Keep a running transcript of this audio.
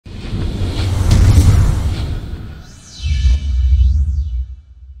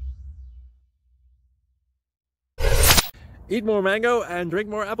eat more mango and drink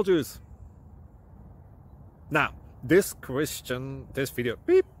more apple juice. Now, this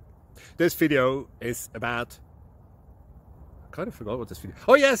video is about... I kind of forgot what this video...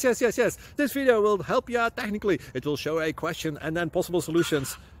 Oh, yes. This video will help you out technically. It will show a question and then possible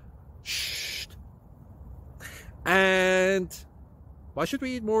solutions. Shh. And why should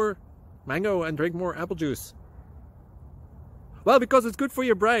we eat more mango and drink more apple juice? Well, because it's good for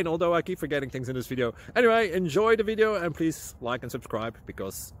your brain, although I keep forgetting things in this video. Anyway, enjoy the video and please like and subscribe,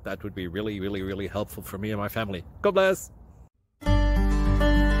 because that would be really helpful for me and my family. God bless!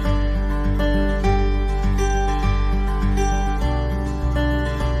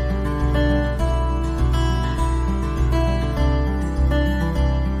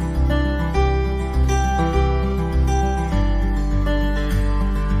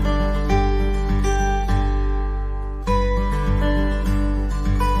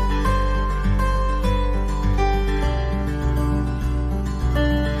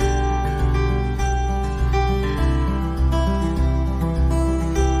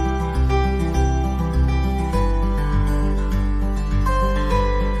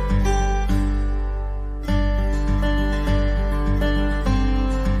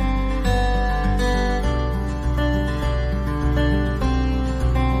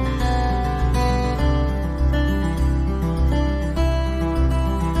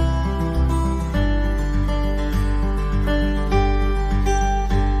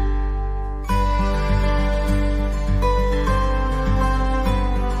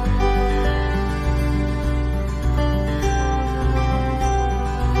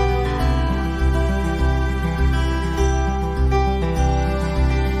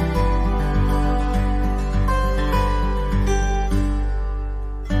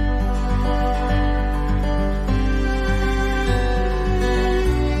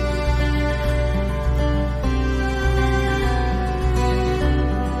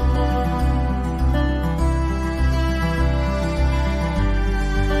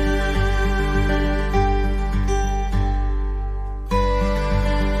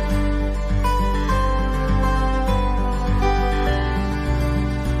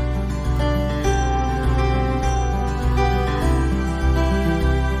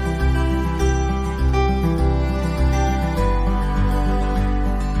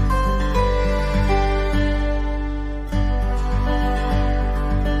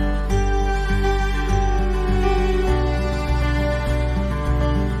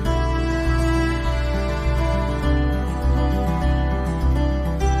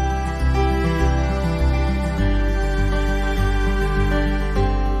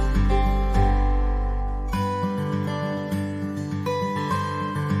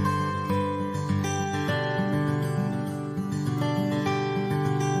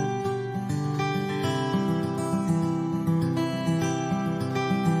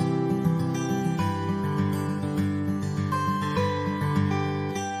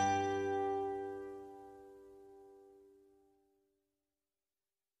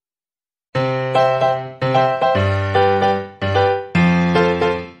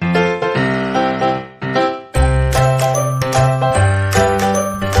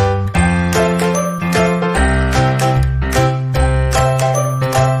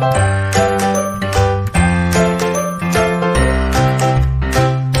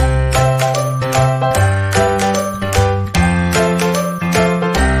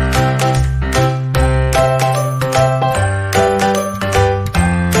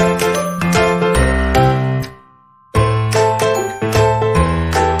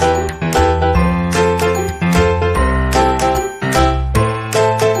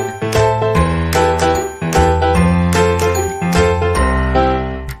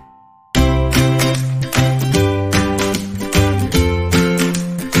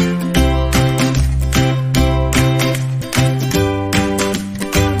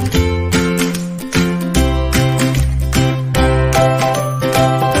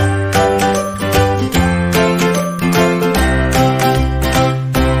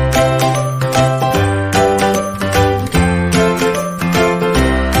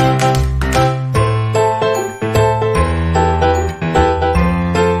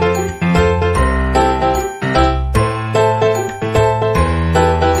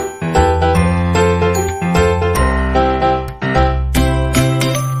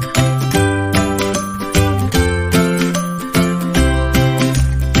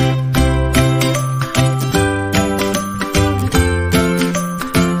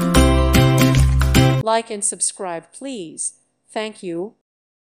 Like and subscribe, please. Thank you.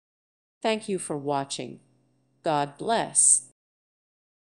 Thank you for watching. God bless.